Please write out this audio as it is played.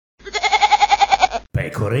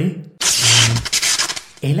pecore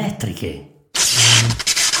elettriche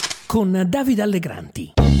con Davide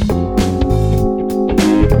Allegranti.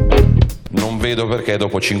 Non vedo perché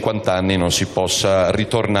dopo 50 anni non si possa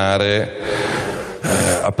ritornare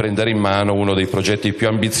a prendere in mano uno dei progetti più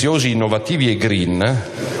ambiziosi, innovativi e green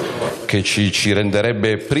che ci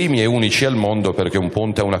renderebbe primi e unici al mondo, perché un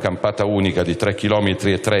ponte a una campata unica di 3,3 km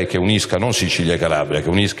che unisca non Sicilia e Calabria, che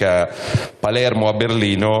unisca Palermo a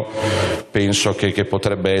Berlino, penso che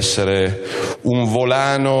potrebbe essere un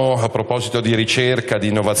volano a proposito di ricerca, di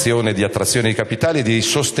innovazione, di attrazione di capitali e di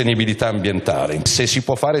sostenibilità ambientale. Se si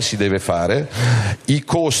può fare si deve fare. I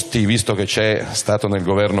costi, visto che c'è stato nel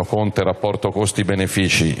governo Conte il rapporto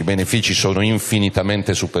costi-benefici, i benefici sono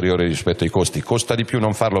infinitamente superiori rispetto ai costi, costa di più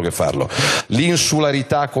non farlo che farlo.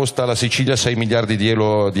 L'insularità costa alla Sicilia 6 miliardi di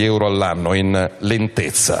euro all'anno in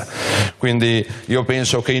lentezza, quindi io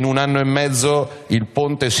penso che in un anno e mezzo il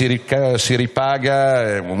ponte si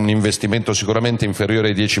ripaga, un investimento sicuramente inferiore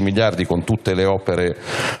ai 10 miliardi con tutte le opere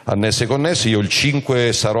annesse e connesse. Io il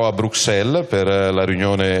 5 sarò a Bruxelles per la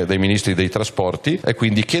riunione dei ministri dei trasporti e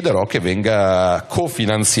quindi chiederò che venga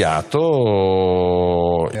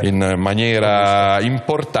cofinanziato in maniera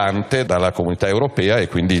importante dalla Comunità Europea e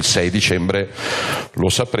quindi il 6 dicembre lo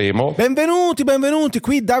sapremo. Benvenuti,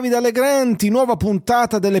 qui Davide Allegranti, nuova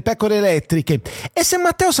puntata delle pecore elettriche. E se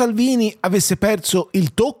Matteo Salvini avesse perso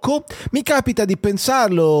il tocco? Mi capita di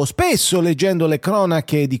pensarlo spesso leggendo le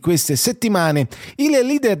cronache di queste settimane. Il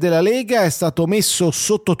leader della Lega è stato messo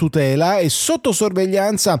sotto tutela e sotto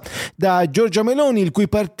sorveglianza da Giorgia Meloni, il cui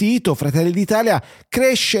partito, Fratelli d'Italia,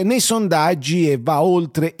 cresce nei sondaggi e va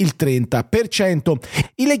oltre il 30%.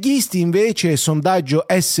 I leghisti invece, sondaggio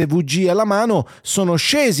SVG alla mano, sono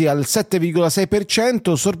scesi al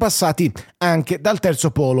 7,6%, sorpassati anche dal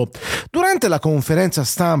terzo polo. Durante la conferenza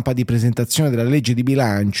stampa di presentazione della legge di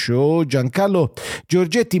bilancio, Giancarlo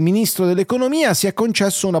Giorgetti, ministro dell'economia, si è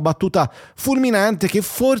concesso una battuta fulminante che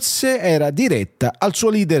forse era diretta al suo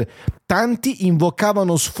leader. Tanti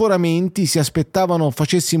invocavano sforamenti, si aspettavano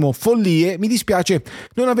facessimo follie. Mi dispiace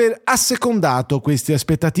non aver assecondato queste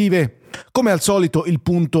aspettative. Come al solito il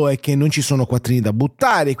punto è che non ci sono quattrini da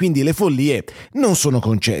buttare, quindi le follie non sono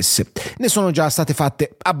concesse. Ne sono già state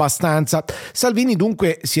fatte abbastanza. Salvini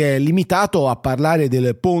dunque si è limitato a parlare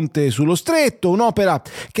del ponte sullo stretto, un'opera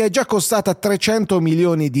che è già costata 300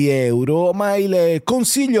 milioni di euro, ma il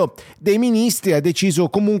Consiglio dei Ministri ha deciso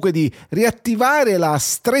comunque di riattivare la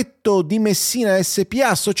Stretto di Messina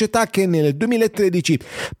SPA, società che nel 2013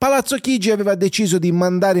 Palazzo Chigi aveva deciso di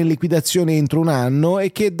mandare in liquidazione entro un anno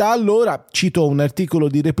e che da allora, cito un articolo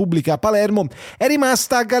di Repubblica a Palermo, è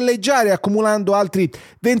rimasta a galleggiare accumulando altri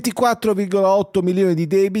 24,8 milioni di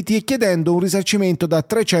debiti e chiedendo un risarcimento da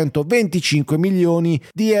 325 milioni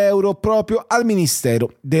di euro proprio al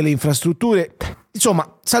Ministero delle Infrastrutture.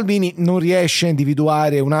 Insomma, Salvini non riesce a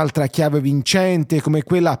individuare un'altra chiave vincente come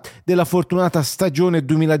quella della fortunata stagione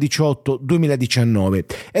 2018-2019.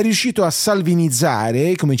 È riuscito a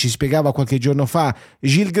salvinizzare, come ci spiegava qualche giorno fa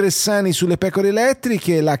Gilles Gressani sulle pecore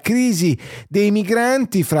elettriche, la crisi dei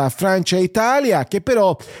migranti fra Francia e Italia, che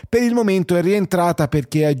però per il momento è rientrata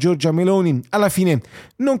perché a Giorgia Meloni alla fine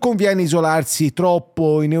non conviene isolarsi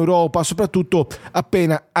troppo in Europa, soprattutto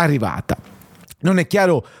appena arrivata. Non è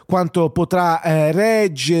chiaro quanto potrà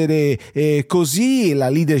reggere così la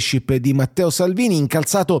leadership di Matteo Salvini,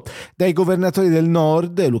 incalzato dai governatori del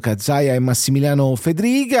nord, Luca Zaia e Massimiliano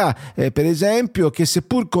Fedriga, per esempio, che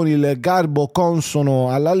seppur con il garbo consono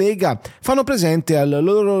alla Lega, fanno presente al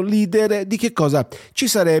loro leader di che cosa ci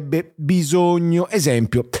sarebbe bisogno.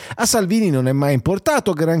 Esempio, a Salvini non è mai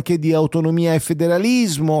importato granché di autonomia e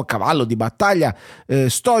federalismo, cavallo di battaglia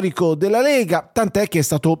storico della Lega, tant'è che è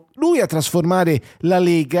stato lui a trasformare la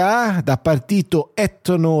Lega da partito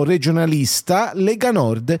etno-regionalista, Lega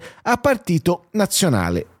Nord, a partito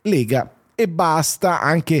nazionale, Lega e basta,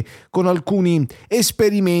 anche con alcuni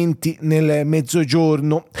esperimenti nel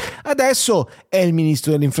mezzogiorno. Adesso è il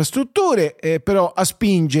ministro delle infrastrutture, però a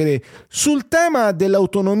spingere sul tema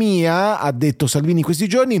dell'autonomia, ha detto Salvini questi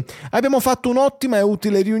giorni, abbiamo fatto un'ottima e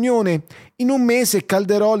utile riunione. In un mese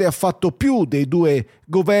Calderoli ha fatto più dei due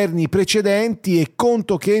governi precedenti e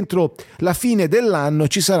conto che entro la fine dell'anno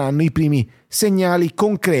ci saranno i primi segnali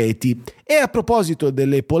concreti. E a proposito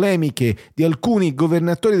delle polemiche di alcuni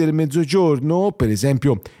governatori del Mezzogiorno, per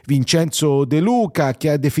esempio Vincenzo De Luca, che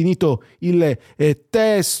ha definito il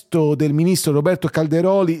testo del ministro Roberto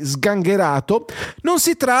Calderoli sgangherato, non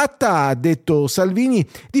si tratta, ha detto Salvini,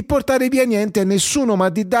 di portare via niente a nessuno, ma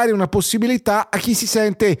di dare una possibilità a chi si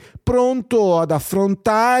sente pronto ad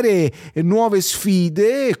affrontare nuove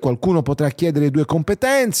sfide. Qualcuno potrà chiedere 2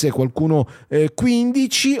 competenze, qualcuno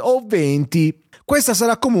 15 o 20. Questa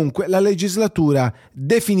sarà comunque la legislatura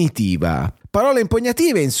definitiva. Parole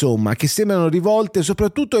impegnative, insomma, che sembrano rivolte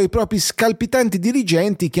soprattutto ai propri scalpitanti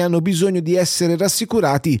dirigenti che hanno bisogno di essere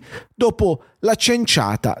rassicurati dopo la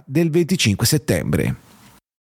cenciata del 25 settembre.